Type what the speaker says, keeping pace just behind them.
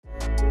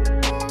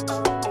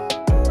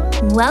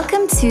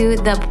Welcome to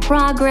the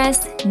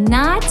Progress,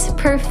 Not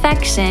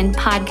Perfection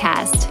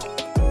podcast.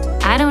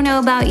 I don't know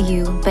about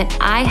you, but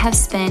I have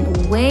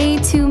spent way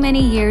too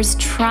many years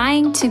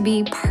trying to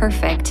be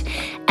perfect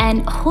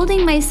and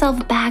holding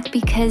myself back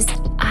because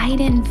I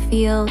didn't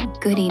feel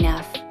good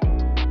enough.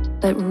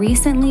 But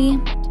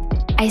recently,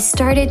 I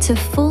started to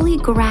fully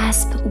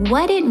grasp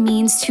what it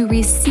means to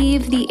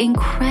receive the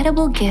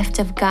incredible gift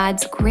of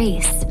God's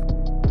grace.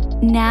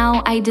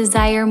 Now I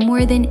desire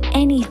more than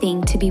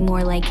anything to be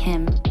more like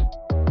Him.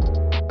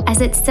 As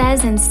it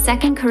says in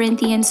 2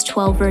 Corinthians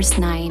 12, verse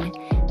 9,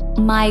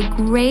 "My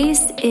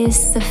grace is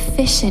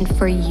sufficient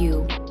for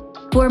you,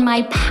 for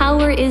my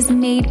power is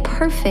made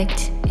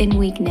perfect in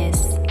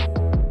weakness."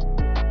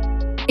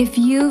 If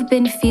you've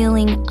been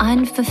feeling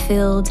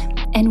unfulfilled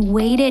and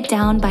weighted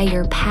down by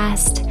your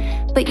past,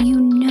 but you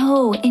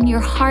know in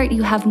your heart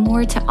you have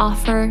more to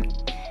offer,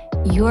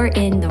 you're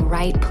in the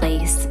right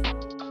place.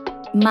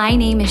 My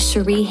name is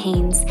Cherie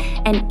Haynes,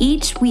 and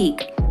each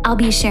week I'll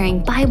be sharing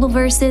Bible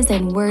verses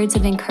and words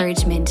of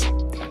encouragement.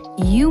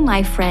 You,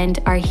 my friend,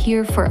 are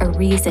here for a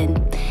reason,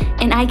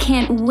 and I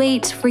can't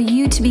wait for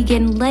you to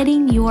begin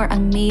letting your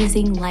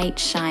amazing light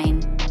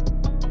shine.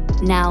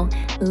 Now,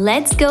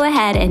 let's go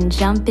ahead and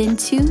jump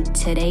into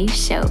today's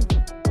show.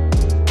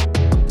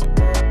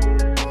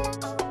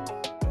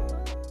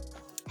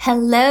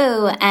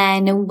 Hello,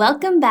 and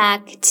welcome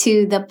back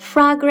to the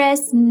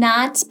Progress,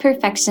 Not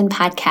Perfection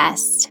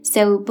podcast.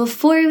 So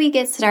before we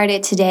get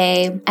started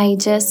today, I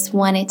just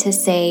wanted to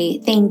say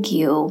thank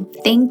you.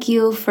 Thank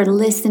you for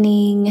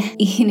listening,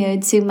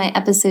 to my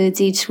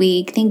episodes each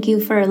week. Thank you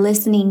for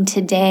listening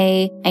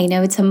today. I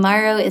know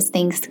tomorrow is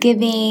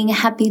Thanksgiving.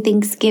 Happy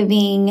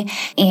Thanksgiving.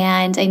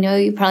 And I know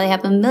you probably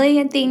have a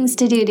million things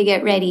to do to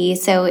get ready.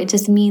 So it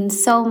just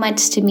means so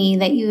much to me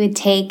that you would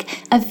take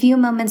a few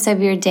moments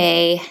of your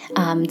day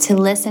to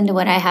listen to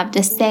what I have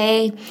to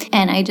say.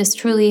 And I just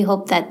truly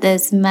hope that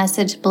this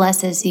message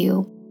blesses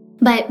you.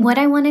 But what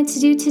I wanted to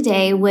do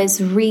today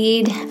was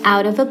read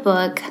out of a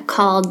book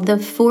called The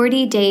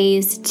 40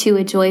 Days to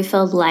a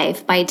Joy-Filled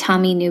Life by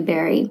Tommy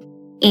Newberry.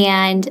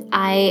 And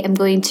I am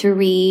going to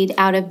read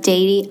out of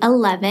day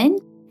 11.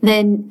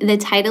 Then the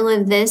title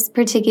of this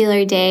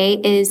particular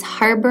day is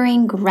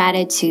Harboring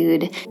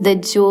Gratitude, the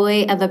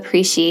Joy of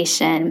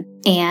Appreciation.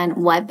 And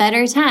what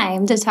better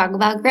time to talk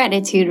about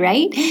gratitude,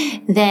 right?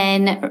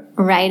 Than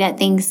right at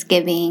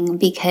Thanksgiving,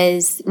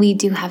 because we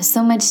do have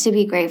so much to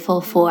be grateful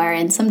for.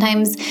 And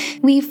sometimes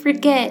we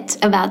forget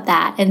about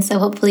that. And so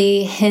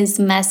hopefully his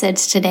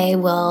message today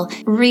will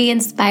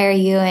re-inspire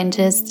you and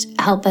just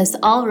help us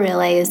all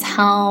realize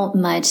how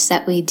much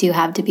that we do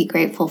have to be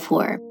grateful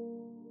for.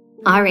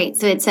 All right,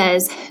 so it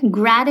says,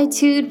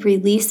 gratitude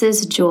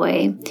releases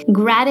joy.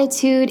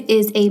 Gratitude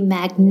is a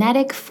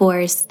magnetic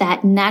force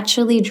that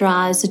naturally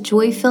draws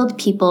joy-filled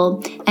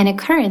people and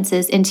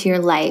occurrences into your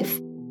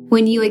life.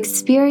 When you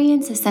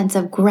experience a sense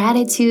of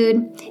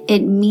gratitude,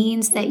 it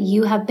means that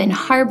you have been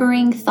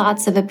harboring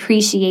thoughts of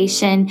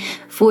appreciation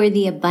for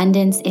the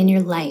abundance in your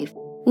life.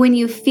 When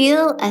you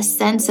feel a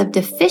sense of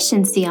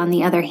deficiency, on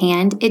the other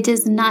hand, it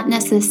does not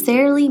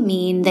necessarily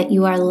mean that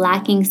you are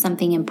lacking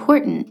something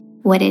important.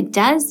 What it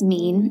does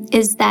mean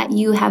is that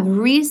you have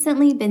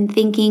recently been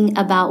thinking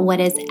about what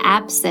is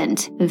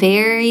absent,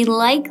 very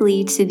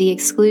likely to the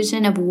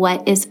exclusion of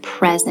what is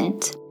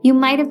present. You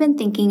might have been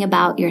thinking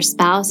about your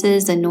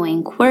spouse's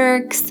annoying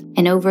quirks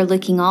and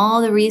overlooking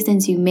all the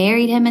reasons you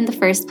married him in the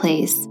first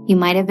place. You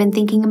might have been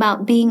thinking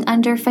about being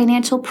under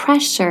financial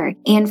pressure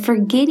and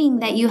forgetting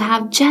that you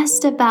have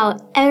just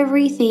about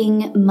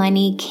everything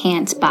money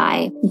can't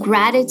buy.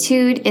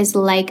 Gratitude is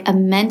like a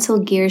mental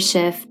gear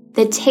shift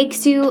that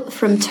takes you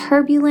from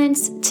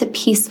turbulence to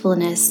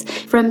peacefulness,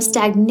 from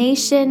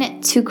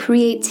stagnation to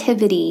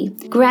creativity.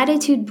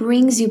 Gratitude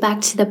brings you back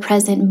to the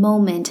present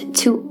moment,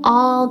 to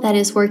all that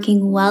is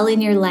working well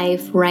in your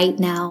life right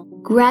now.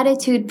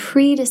 Gratitude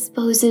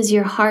predisposes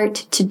your heart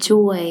to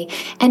joy,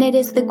 and it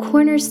is the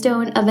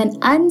cornerstone of an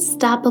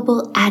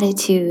unstoppable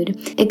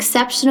attitude.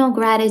 Exceptional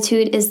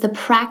gratitude is the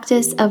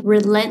practice of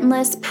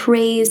relentless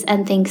praise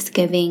and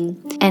thanksgiving.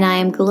 And I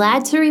am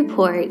glad to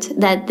report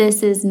that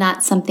this is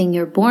not something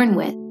you're born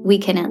with. We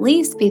can at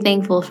least be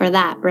thankful for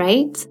that,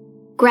 right?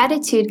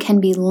 Gratitude can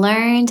be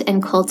learned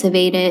and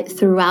cultivated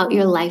throughout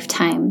your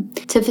lifetime.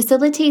 To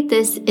facilitate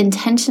this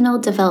intentional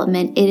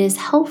development, it is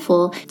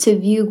helpful to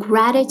view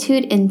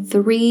gratitude in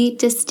 3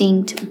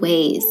 distinct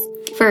ways.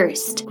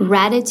 First,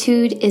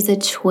 gratitude is a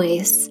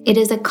choice. It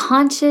is a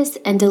conscious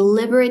and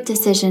deliberate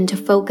decision to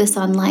focus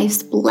on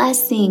life's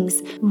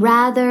blessings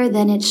rather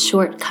than its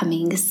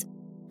shortcomings.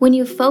 When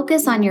you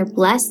focus on your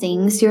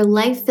blessings, your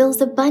life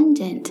feels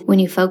abundant. When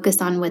you focus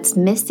on what's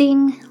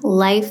missing,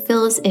 life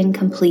feels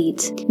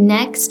incomplete.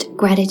 Next,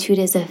 gratitude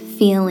is a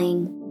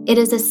feeling. It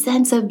is a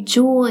sense of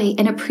joy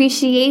and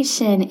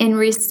appreciation in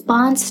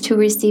response to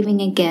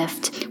receiving a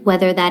gift,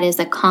 whether that is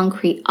a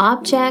concrete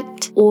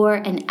object or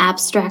an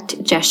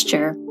abstract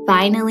gesture.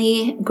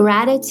 Finally,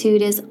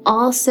 gratitude is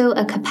also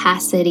a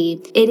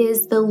capacity. It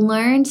is the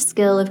learned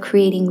skill of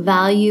creating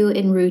value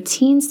in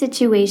routine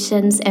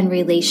situations and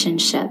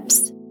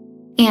relationships.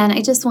 And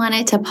I just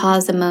wanted to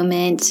pause a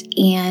moment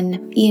and,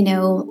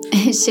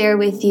 share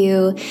with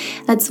you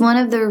that's one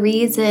of the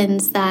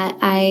reasons that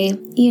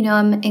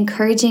I'm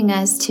encouraging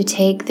us to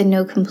take the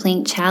No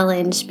Complaint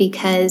Challenge,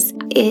 because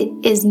it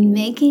is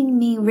making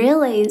me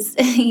realize,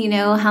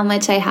 how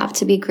much I have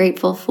to be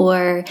grateful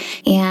for.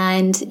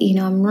 And,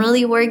 I'm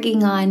really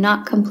working on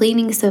not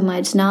complaining so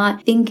much,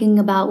 not thinking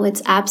about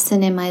what's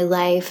absent in my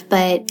life,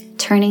 but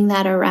turning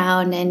that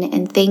around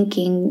and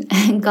thanking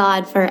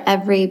God for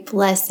every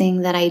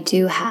blessing that I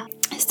do have.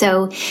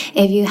 So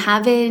if you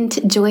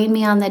haven't joined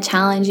me on the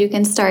challenge, you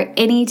can start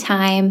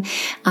anytime.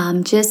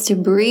 Just to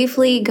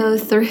briefly go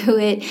through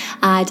it.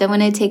 I don't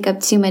want to take up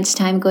too much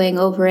time going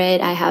over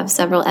it. I have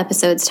several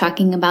episodes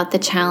talking about the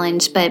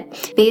challenge,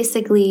 but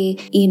basically,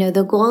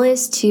 the goal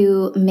is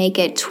to make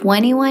it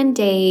 21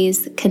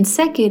 days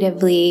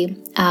consecutively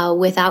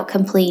without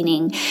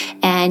complaining.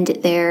 And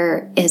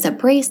there is a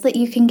bracelet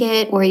you can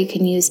get, or you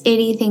can use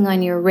anything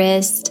on your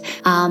wrist,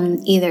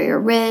 either your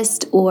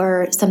wrist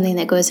or something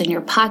that goes in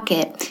your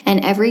pocket.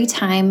 And every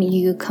time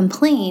you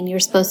complain, you're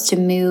supposed to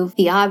move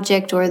the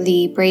object or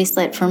the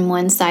bracelet from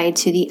one side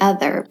to the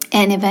other.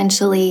 And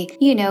eventually,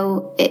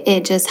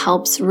 it just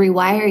helps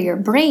rewire your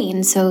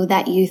brain so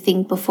that you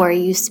think before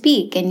you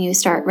speak and you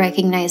start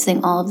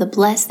recognizing all of the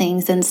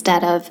blessings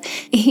instead of,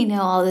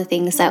 all the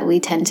things that we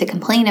tend to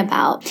complain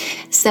about.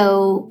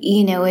 So,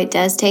 it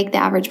does take the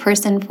average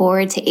person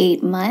 4 to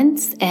 8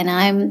 months, and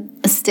I'm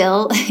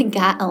still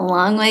got a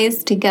long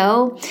ways to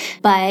go,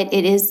 but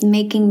it is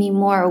making me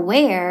more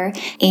aware.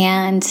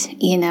 And,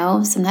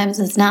 sometimes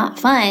it's not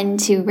fun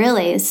to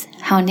realize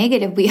how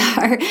negative we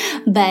are.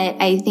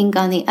 But I think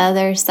on the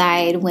other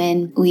side,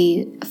 when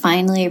we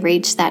finally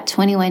reach that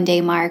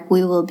 21-day mark,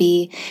 we will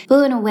be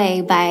blown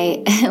away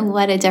by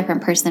what a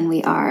different person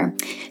we are.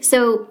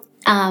 So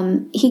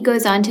he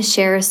goes on to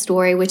share a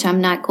story, which I'm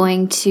not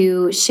going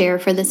to share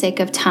for the sake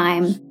of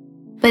time.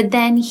 But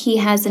then he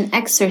has an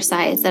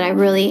exercise that I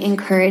really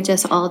encourage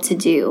us all to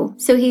do.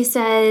 So he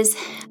says,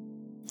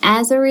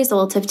 as a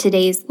result of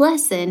today's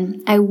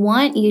lesson, I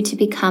want you to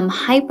become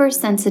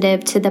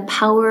hypersensitive to the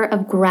power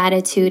of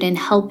gratitude in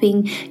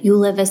helping you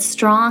live a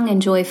strong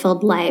and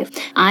joy-filled life.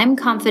 I'm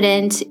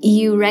confident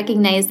you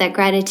recognize that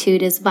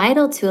gratitude is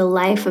vital to a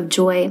life of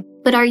joy.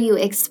 But are you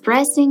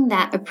expressing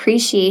that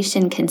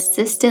appreciation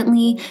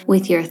consistently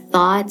with your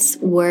thoughts,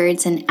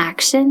 words, and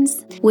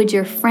actions? Would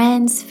your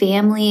friends,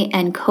 family,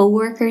 and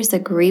coworkers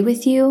agree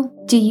with you?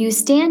 Do you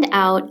stand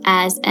out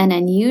as an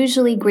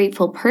unusually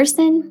grateful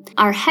person?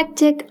 Our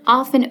hectic,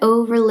 often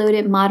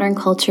overloaded modern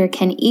culture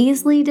can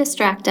easily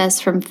distract us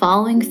from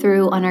following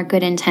through on our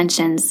good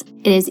intentions.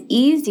 It is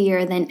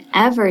easier than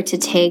ever to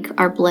take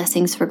our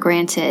blessings for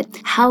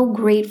granted. How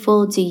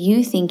grateful do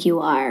you think you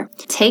are?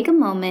 Take a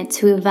moment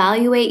to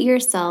evaluate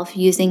yourself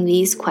using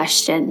these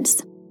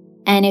questions.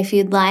 And if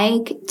you'd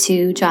like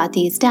to jot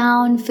these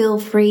down, feel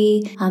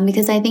free,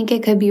 because I think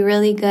it could be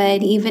really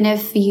good, even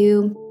if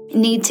you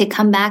need to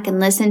come back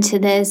and listen to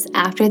this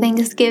after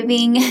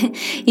Thanksgiving.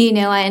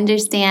 I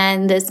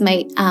understand this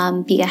might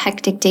be a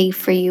hectic day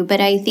for you,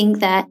 but I think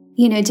that,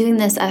 doing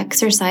this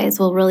exercise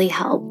will really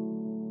help.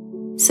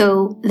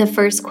 So the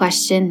first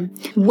question,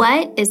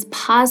 what is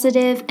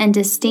positive and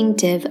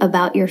distinctive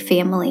about your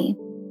family?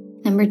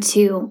 Number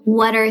 2,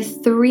 what are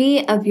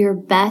 3 of your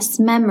best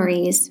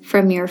memories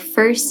from your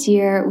first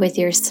year with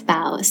your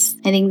spouse?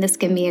 I think this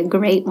can be a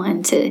great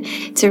one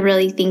to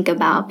really think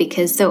about,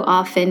 because so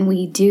often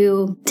we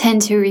do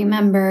tend to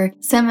remember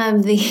some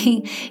of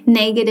the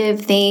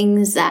negative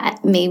things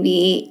that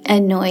maybe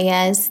annoy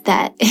us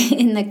that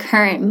in the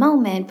current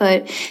moment,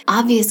 but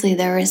obviously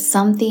there was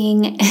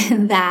something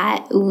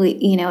that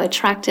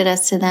attracted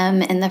us to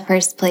them in the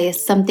first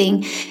place,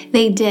 something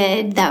they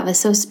did that was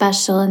so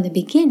special in the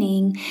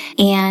beginning.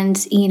 And,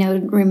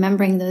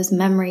 remembering those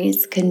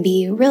memories can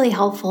be really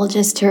helpful,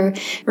 just to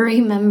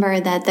remember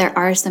that there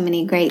are so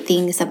many great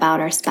things about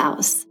our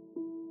spouse.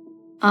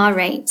 All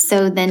right,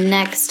 so the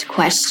next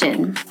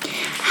question.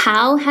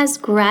 How has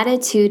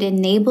gratitude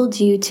enabled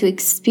you to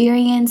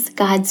experience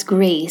God's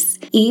grace,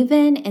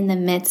 even in the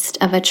midst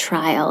of a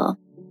trial?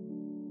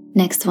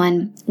 Next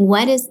one.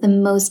 What is the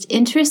most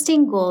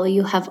interesting goal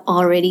you have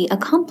already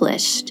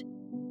accomplished?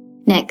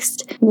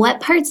 Next, what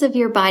parts of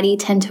your body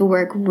tend to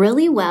work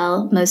really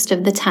well most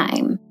of the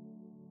time?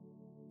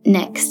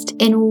 Next,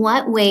 in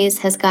what ways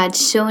has God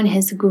shown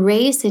His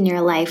grace in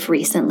your life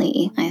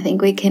recently? I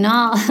think we can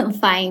all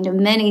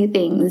find many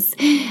things,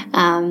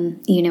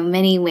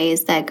 many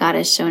ways that God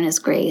has shown His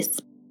grace.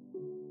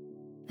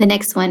 The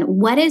next one,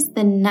 what is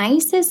the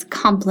nicest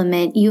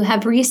compliment you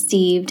have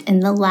received in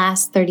the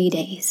last 30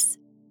 days?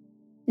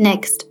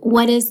 Next,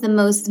 what is the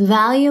most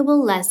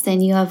valuable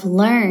lesson you have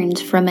learned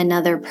from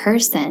another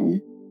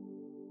person?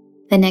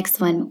 The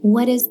next one,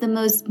 what is the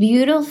most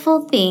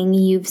beautiful thing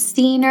you've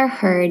seen or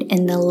heard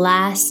in the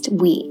last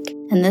week?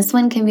 And this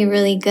one can be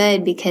really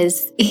good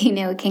because,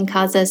 it can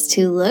cause us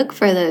to look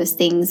for those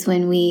things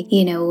when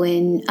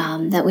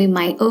that we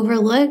might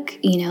overlook,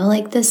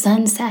 like the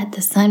sunset,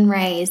 the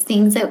sunrise,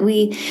 things that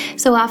we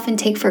so often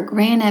take for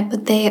granted,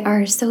 but they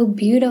are so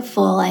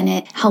beautiful, and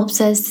it helps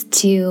us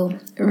to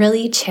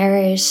really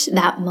cherish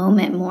that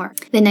moment more.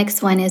 The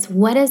next one is,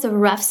 what is a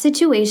rough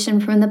situation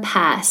from the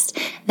past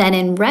that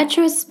in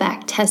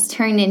retrospect has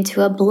turned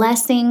into a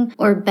blessing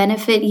or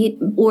benefited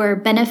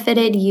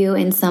you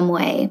in some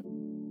way?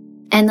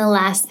 And the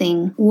last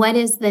thing, what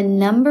is the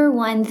number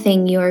one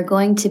thing you are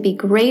going to be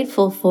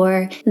grateful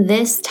for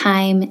this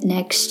time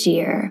next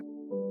year?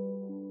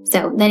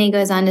 So then he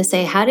goes on to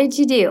say, how did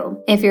you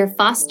do? If you're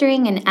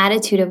fostering an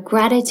attitude of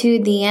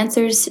gratitude, the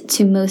answers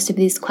to most of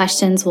these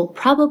questions will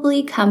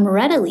probably come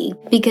readily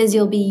because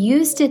you'll be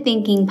used to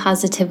thinking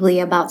positively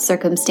about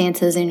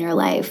circumstances in your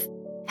life.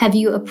 Have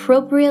you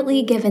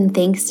appropriately given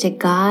thanks to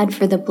God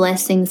for the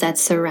blessings that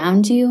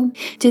surround you?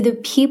 Do the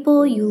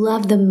people you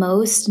love the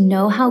most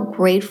know how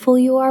grateful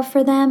you are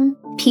for them?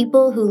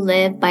 People who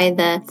live by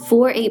the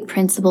 4-8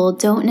 principle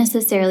don't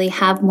necessarily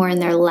have more in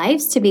their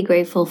lives to be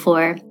grateful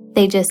for.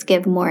 They just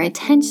give more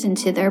attention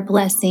to their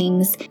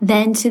blessings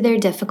than to their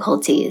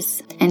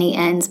difficulties. And he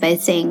ends by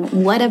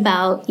saying, what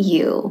about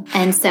you?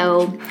 And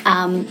so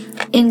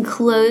in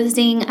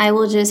closing, I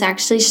will just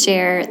actually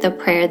share the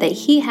prayer that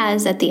he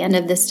has at the end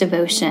of this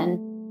devotion.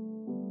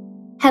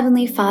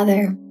 Heavenly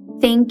Father,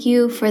 thank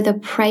you for the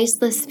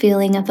priceless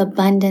feeling of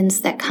abundance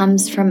that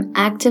comes from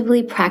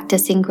actively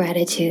practicing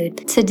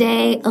gratitude.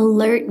 Today,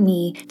 alert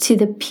me to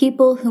the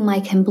people whom I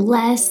can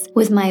bless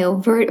with my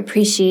overt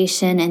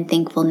appreciation and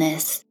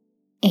thankfulness.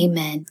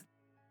 Amen.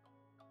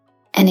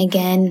 And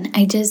again,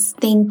 I just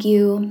thank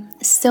you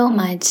so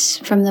much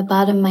from the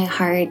bottom of my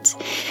heart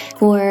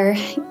for,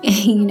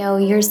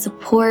 your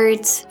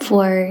support,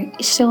 for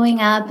showing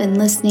up and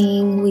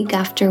listening week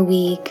after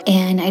week.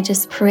 And I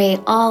just pray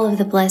all of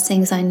the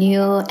blessings on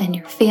you and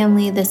your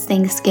family this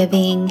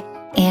Thanksgiving.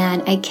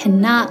 And I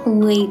cannot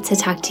wait to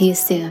talk to you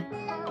soon.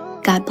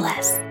 God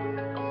bless.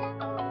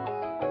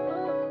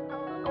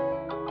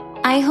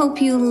 I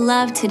hope you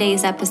loved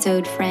today's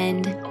episode,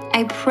 friend.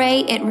 I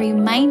pray it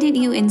reminded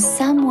you in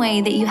some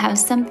way that you have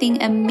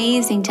something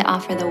amazing to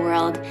offer the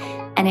world,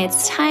 and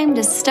it's time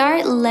to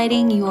start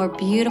letting your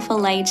beautiful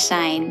light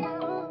shine.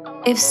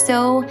 If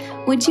so,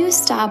 would you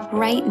stop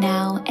right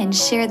now and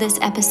share this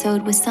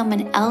episode with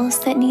someone else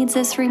that needs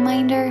this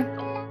reminder?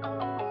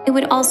 It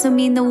would also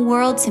mean the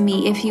world to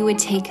me if you would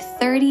take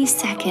 30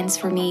 seconds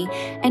for me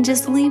and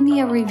just leave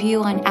me a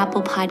review on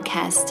Apple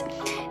Podcast.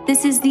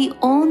 This is the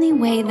only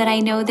way that I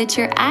know that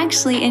you're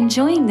actually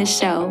enjoying the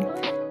show.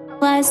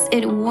 Plus,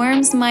 it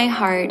warms my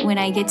heart when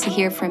I get to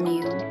hear from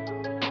you.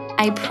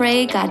 I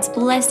pray God's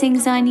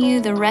blessings on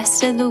you the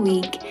rest of the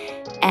week,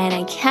 and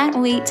I can't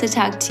wait to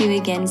talk to you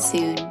again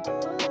soon.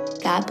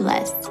 God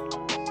bless.